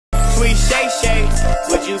sweet Shay Shay,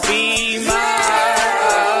 would you be mine?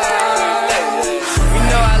 You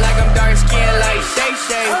know I like them dark skin like Shay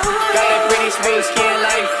Shay. Got that pretty smooth skin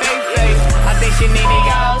like Faye Faye. I think she need it.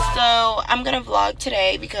 Y'all, so I'm gonna vlog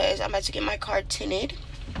today because I'm about to get my car tinted.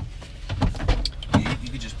 You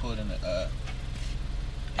could just pull it in the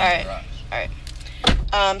Alright.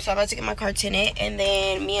 So I'm about to get my car tinted, and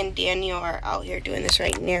then me and Daniel are out here doing this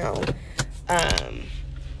right now.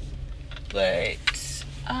 But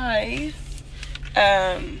I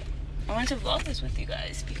wanted to vlog this with you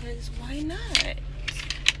guys because why not?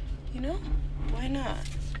 You know? Why not?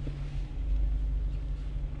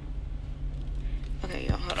 Okay,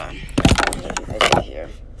 y'all, hold on. Right here.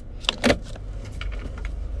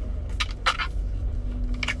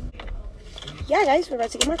 Yeah, guys, we're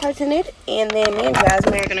about to get my car tinted, and then me and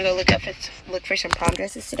Jasmyne are gonna go look for some prom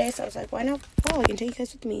dresses today. So I was like, why not vlog and take you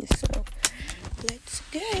guys with me? So let's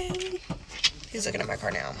go. He's looking at my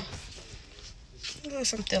car now. A little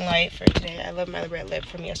something light for today. I love my red lip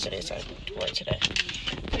from yesterday, so I wore it today.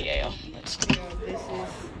 But yeah, y'all, let's go. This is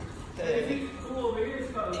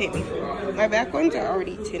the tint. My back ones are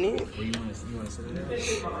already tinted. you want to sit there?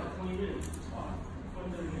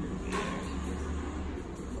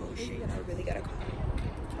 I really gotta go.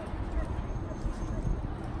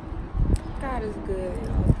 God is good,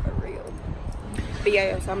 for real. But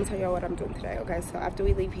yeah, so I'm gonna tell y'all what I'm doing today, okay? So after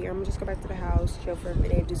we leave here, I'm gonna just go back to the house, chill for a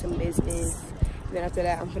minute, do some business. And then after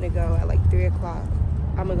that, I'm gonna go at like 3 o'clock.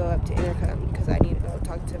 I'm gonna go up to Intercom because I need to go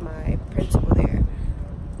talk to my principal there.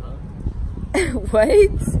 What?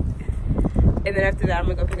 And then after that, I'm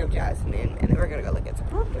gonna go pick up Jasmyne, and then we're gonna go look at some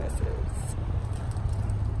prom dresses.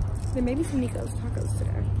 Then maybe some Nikos tacos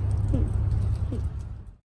today.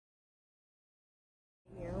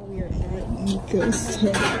 Now we are at Nikos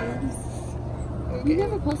tacos. Okay. You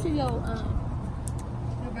never posted your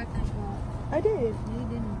birthday vlog. I did. No, you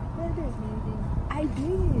didn't. I did. No, you didn't. I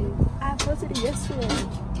did. I posted it yesterday.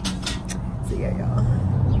 So yeah, y'all.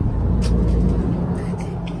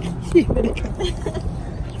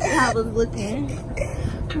 I was looking.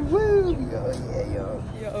 Woo,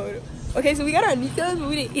 yo. Okay, so we got our Nikos, but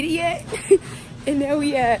we didn't eat it yet. And now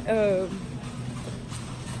we at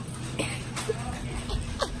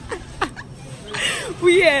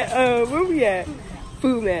where we at?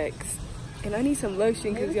 Food Max. And I need some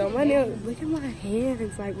lotion because y'all, my nails, look at my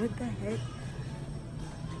hands, like what the heck?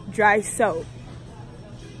 Dry soap.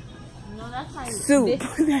 No, that's like Soup.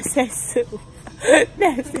 That says soup.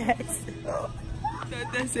 That says soup.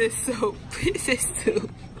 That says soap. It says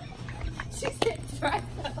soup. She said dry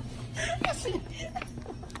soap.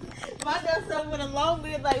 My dad soap with a long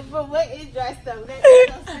lid, like, but what is dry soap?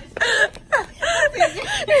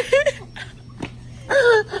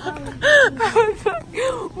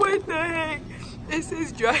 What the heck? It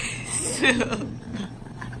says dry soap.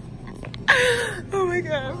 Oh my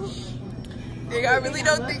god. I really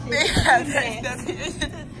don't think they have that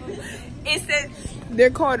stuff. It says they're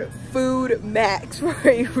called Food Max for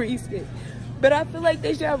a reason. But I feel like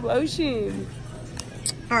they should have lotion.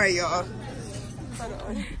 Alright, y'all.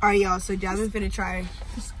 Alright, y'all. So Jasmyne finna try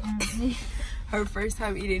her first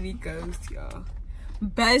time eating Nikos, y'all.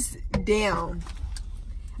 Best damn.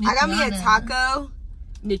 I got me a taco.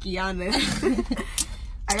 Nikiana.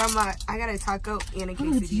 I got a taco and a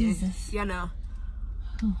quesadilla. Jesus. Y'all know.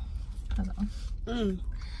 Hold on.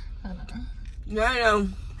 Hold on. No.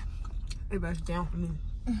 It best down for me.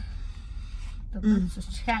 The boots is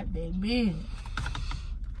chapped, they big.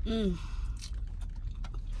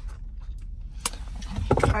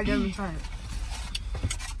 I didn't try it.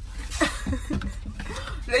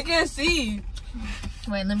 They can't see.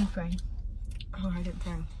 Wait, let me pray. Oh, I didn't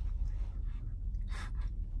pray.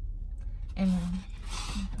 Amen.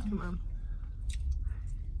 Come on.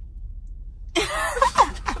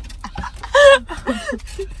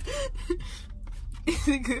 Is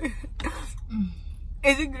it good?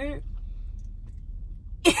 Is it good?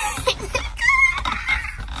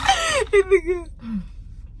 Is it good?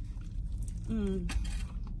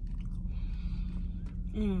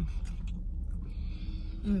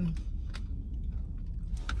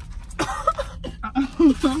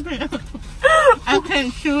 I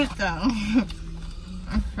can't chew it though.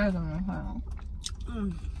 I'm struggling. Hold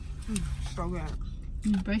on. So good.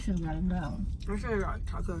 These braces gotta go. I should have got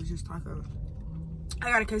tacos, just tacos. I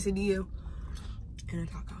got a quesadilla and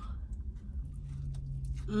a taco.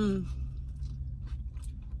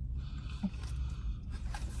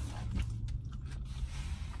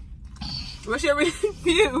 What's your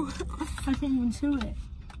review? I can't even chew it.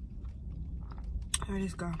 Alright,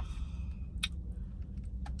 let's go.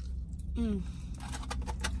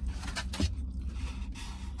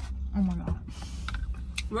 Oh my god.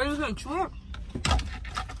 Where is it? Chew it.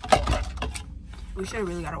 We should have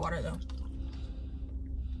really got a water though.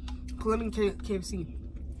 Let me KFC.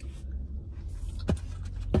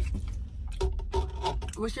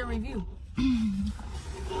 What's your review?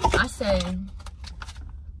 I say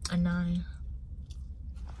a 9.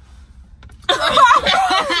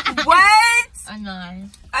 What? A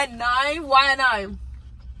 9. A 9? Why a 9?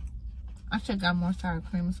 I should have got more sour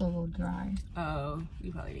cream. It's a little dry. Oh,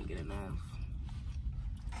 you probably didn't get enough.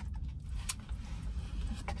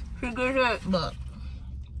 Pretty good shit. Look.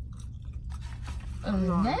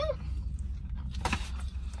 That?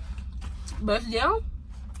 Bust down?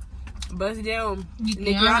 Bust down.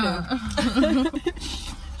 Yeah.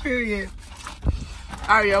 Period.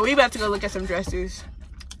 Alright, y'all. We about to go look at some dresses.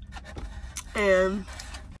 And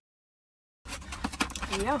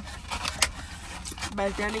yeah.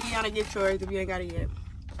 Bust down if you gotta get yours if you ain't got it yet.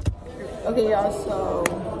 Okay, y'all. So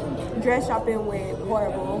dress shopping went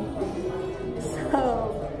horrible.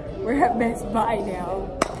 So we're at Best Buy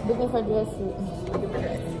now. Looking for dresses.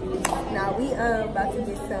 Now we about to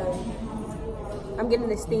get some. I'm getting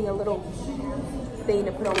this thing, a little thing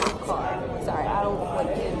to put on my car. Sorry, I don't want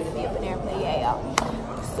it to be up in there, but yeah, y'all.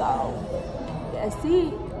 So that's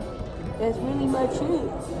it. That's really much it.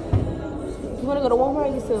 You wanna go to Walmart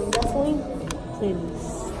and get some gasoline?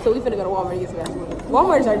 Please. So we finna go to Walmart and get some gasoline.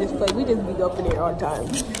 Walmarts are just like, we just be up in there all the time.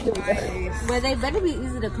 But they better be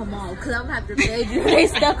easy to come on, cause I'm gonna have to pay you. They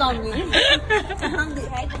stuck on me.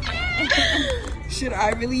 Should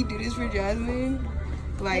I really do this for Jasmine?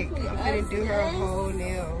 Like, I'm gonna do her whole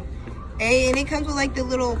nail. Hey, and it comes with like the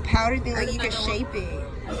little powder thing, like you can shape it.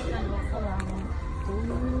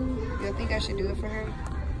 You think I should do it for her?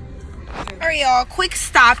 Alright, y'all, quick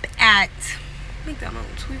stop at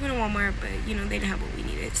McDonald's. We went to Walmart, but you know, they didn't have what we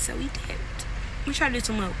needed, so we did. We tried to do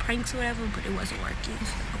some little pranks or whatever, but it wasn't working,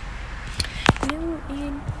 so. New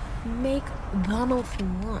in McDonald's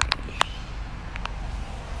one.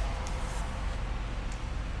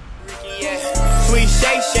 Sweet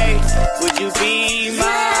Shay Shay, would you be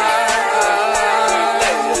my